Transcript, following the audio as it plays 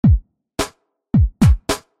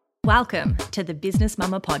Welcome to the Business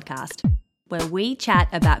Mama podcast, where we chat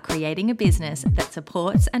about creating a business that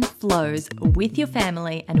supports and flows with your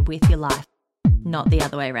family and with your life, not the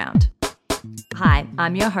other way around. Hi,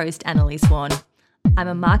 I'm your host, Annalise Swan. I'm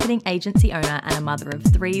a marketing agency owner and a mother of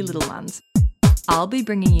 3 little ones. I'll be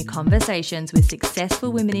bringing you conversations with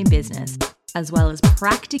successful women in business, as well as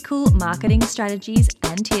practical marketing strategies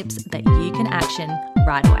and tips that you can action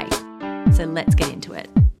right away. So let's get into it.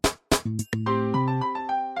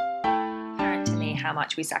 How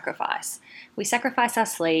much we sacrifice. We sacrifice our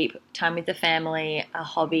sleep, time with the family, our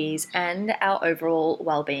hobbies, and our overall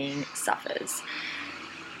well-being suffers.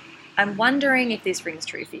 I'm wondering if this rings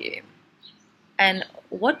true for you. And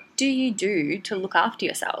what do you do to look after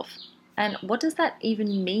yourself? And what does that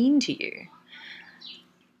even mean to you?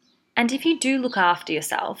 And if you do look after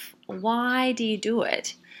yourself, why do you do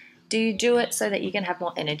it? Do you do it so that you can have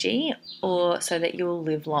more energy, or so that you'll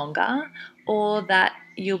live longer, or that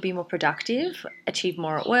you'll be more productive, achieve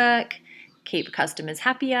more at work, keep customers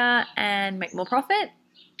happier, and make more profit?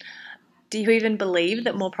 Do you even believe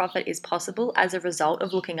that more profit is possible as a result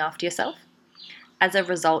of looking after yourself? As a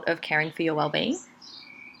result of caring for your well-being?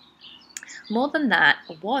 More than that,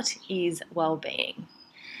 what is well-being?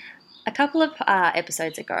 A couple of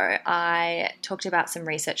episodes ago, I talked about some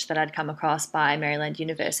research that I'd come across by Maryland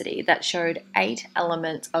University that showed 8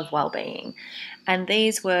 elements of well-being. And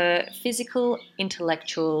these were physical,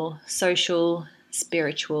 intellectual, social,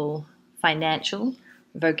 spiritual, financial,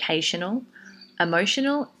 vocational,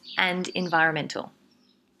 emotional, and environmental.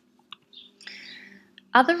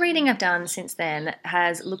 Other reading I've done since then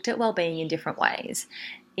has looked at well-being in different ways.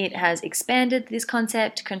 It has expanded this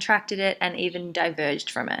concept, contracted it, and even diverged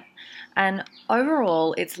from it. And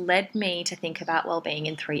overall, it's led me to think about well-being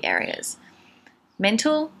in 3 areas: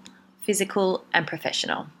 mental, physical, and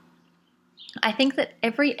professional. I think that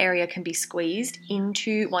every area can be squeezed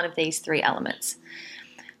into one of these 3 elements.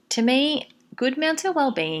 To me, good mental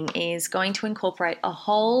well-being is going to incorporate a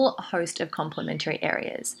whole host of complementary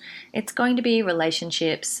areas. It's going to be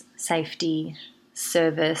relationships, safety,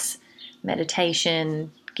 service,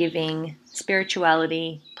 meditation, giving,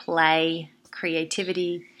 spirituality, play,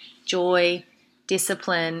 creativity, joy,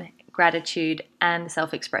 discipline, gratitude, and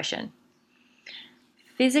self-expression.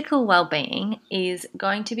 Physical well-being is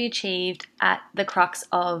going to be achieved at the crux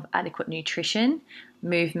of adequate nutrition,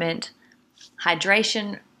 movement,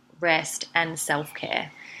 hydration, rest, and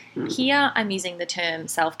self-care. Here I'm using the term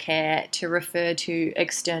self-care to refer to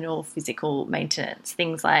external physical maintenance,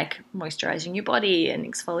 things like moisturizing your body and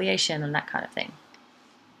exfoliation and that kind of thing.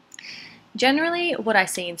 Generally, what I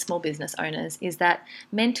see in small business owners is that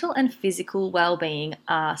mental and physical well-being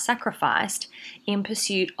are sacrificed in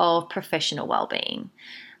pursuit of professional well-being.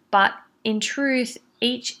 But in truth,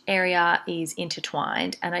 each area is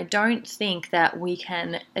intertwined, and I don't think that we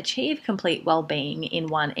can achieve complete well-being in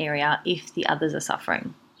one area if the others are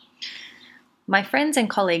suffering. My friends and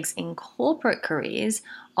colleagues in corporate careers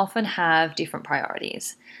often have different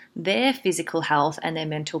priorities. Their physical health and their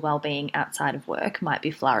mental well-being outside of work might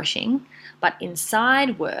be flourishing, but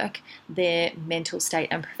inside work, their mental state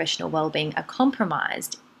and professional well-being are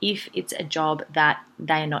compromised if it's a job that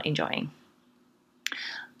they are not enjoying.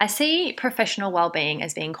 I see professional well-being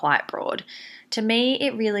as being quite broad. To me,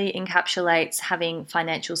 it really encapsulates having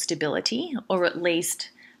financial stability, or at least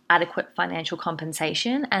adequate financial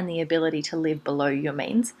compensation and the ability to live below your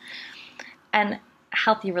means, and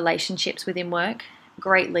healthy relationships within work,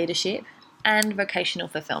 great leadership, and vocational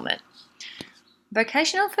fulfillment.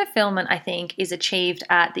 Vocational fulfillment, I think, is achieved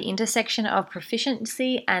at the intersection of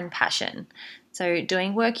proficiency and passion. So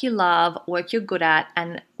doing work you love, work you're good at,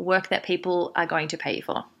 and work that people are going to pay you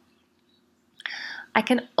for. I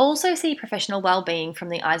can also see professional well-being from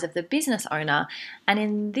the eyes of the business owner, and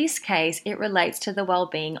in this case, it relates to the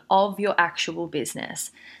well-being of your actual business.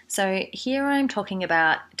 So here I'm talking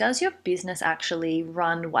about, does your business actually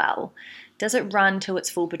run well? Does it run to its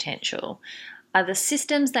full potential? Are the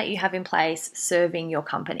systems that you have in place serving your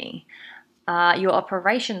company? Are your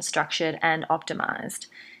operations structured and optimized?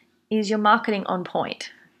 Is your marketing on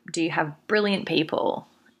point? Do you have brilliant people?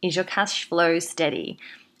 Is your cash flow steady?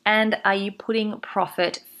 And are you putting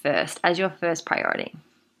profit first as your first priority?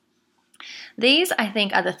 These, I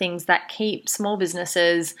think, are the things that keep small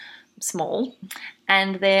businesses small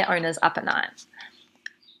and their owners up at night.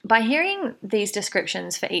 By hearing these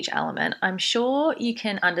descriptions for each element, I'm sure you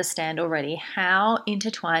can understand already how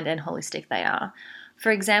intertwined and holistic they are.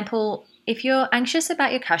 For example, if you're anxious about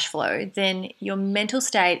your cash flow, then your mental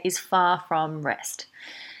state is far from rest.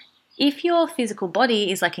 If your physical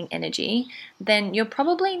body is lacking energy, then you're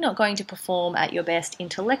probably not going to perform at your best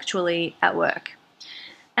intellectually at work.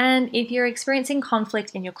 And if you're experiencing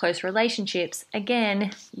conflict in your close relationships,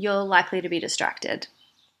 again, you're likely to be distracted.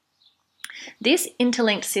 This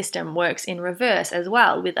interlinked system works in reverse as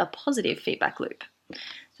well with a positive feedback loop.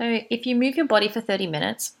 So if you move your body for 30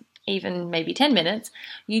 minutes, even maybe 10 minutes,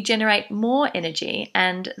 you generate more energy,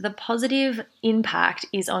 and the positive impact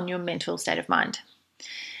is on your mental state of mind.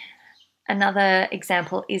 Another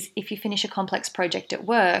example is if you finish a complex project at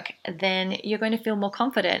work, then you're going to feel more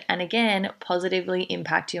confident and again, positively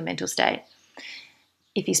impact your mental state.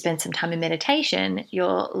 If you spend some time in meditation,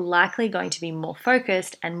 you're likely going to be more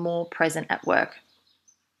focused and more present at work.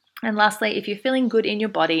 And lastly, if you're feeling good in your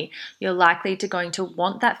body, you're likely going to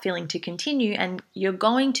want that feeling to continue, and you're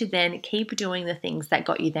going to then keep doing the things that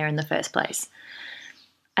got you there in the first place.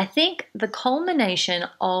 I think the culmination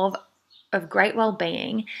of great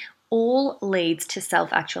well-being all leads to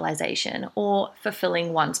self-actualization or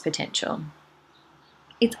fulfilling one's potential.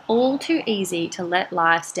 It's all too easy to let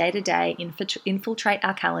life's day-to-day infiltrate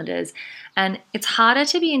our calendars, and it's harder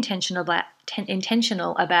to be intentional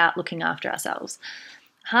about looking after ourselves.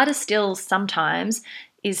 Harder still sometimes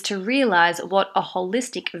is to realize what a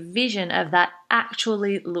holistic vision of that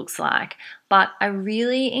actually looks like. But I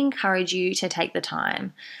really encourage you to take the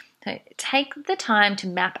time. So take the time to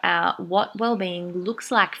map out what well-being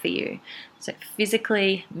looks like for you. So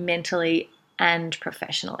physically, mentally, and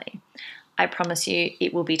professionally. I promise you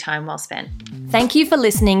it will be time well spent. Thank you for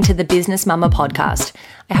listening to the Business Mama podcast.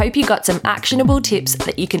 I hope you got some actionable tips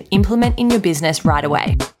that you can implement in your business right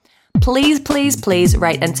away. Please, please, please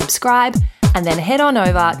rate and subscribe, and then head on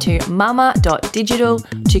over to mama.digital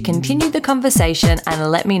to continue the conversation and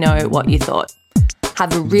let me know what you thought.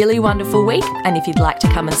 Have a really wonderful week, and if you'd like to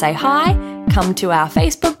come and say hi, come to our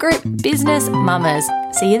Facebook group, Business Mamas.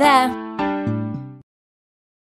 See you there.